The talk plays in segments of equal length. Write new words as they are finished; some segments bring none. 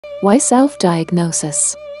Why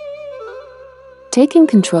self-diagnosis? Taking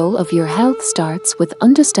control of your health starts with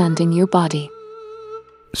understanding your body.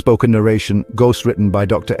 Spoken narration, ghostwritten by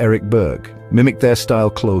Dr. Eric Berg. Mimic their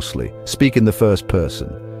style closely. Speak in the first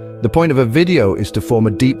person. The point of a video is to form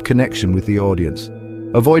a deep connection with the audience.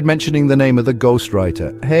 Avoid mentioning the name of the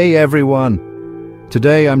ghostwriter. Hey everyone!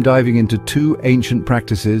 Today I'm diving into two ancient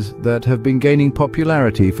practices that have been gaining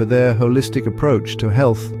popularity for their holistic approach to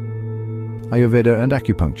health: Ayurveda and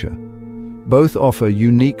Acupuncture. Both offer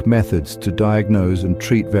unique methods to diagnose and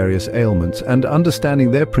treat various ailments, and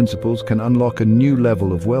understanding their principles can unlock a new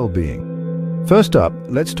level of well-being. First up,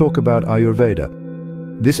 let's talk about Ayurveda.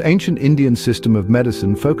 This ancient Indian system of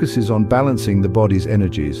medicine focuses on balancing the body's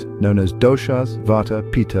energies, known as Doshas, Vata,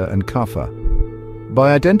 Pitta, and Kapha.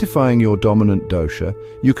 By identifying your dominant dosha,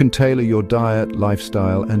 you can tailor your diet,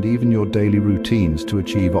 lifestyle, and even your daily routines to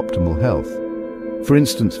achieve optimal health. For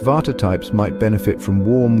instance, Vata types might benefit from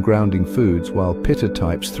warm, grounding foods, while Pitta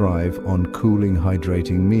types thrive on cooling,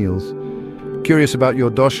 hydrating meals. Curious about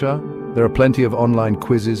your dosha? There are plenty of online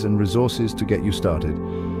quizzes and resources to get you started.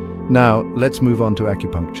 Now, let's move on to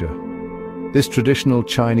acupuncture. This traditional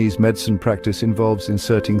Chinese medicine practice involves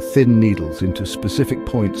inserting thin needles into specific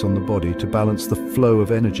points on the body to balance the flow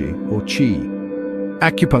of energy, or qi.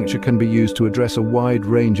 Acupuncture can be used to address a wide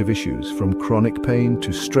range of issues, from chronic pain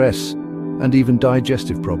to stress, and even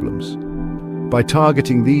digestive problems. By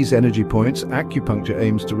targeting these energy points, acupuncture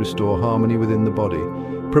aims to restore harmony within the body,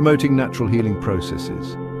 promoting natural healing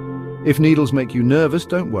processes. If needles make you nervous,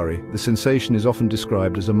 don't worry. The sensation is often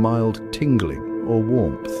described as a mild tingling or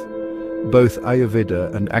warmth. Both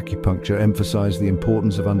Ayurveda and acupuncture emphasize the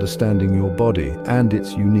importance of understanding your body and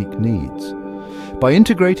its unique needs. By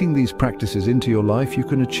integrating these practices into your life, you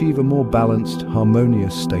can achieve a more balanced,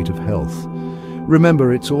 harmonious state of health.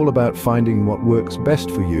 Remember, it's all about finding what works best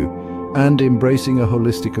for you and embracing a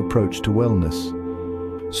holistic approach to wellness.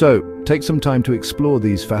 So, take some time to explore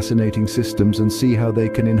these fascinating systems and see how they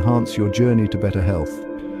can enhance your journey to better health.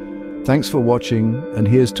 Thanks for watching, and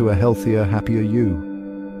here's to a healthier, happier you.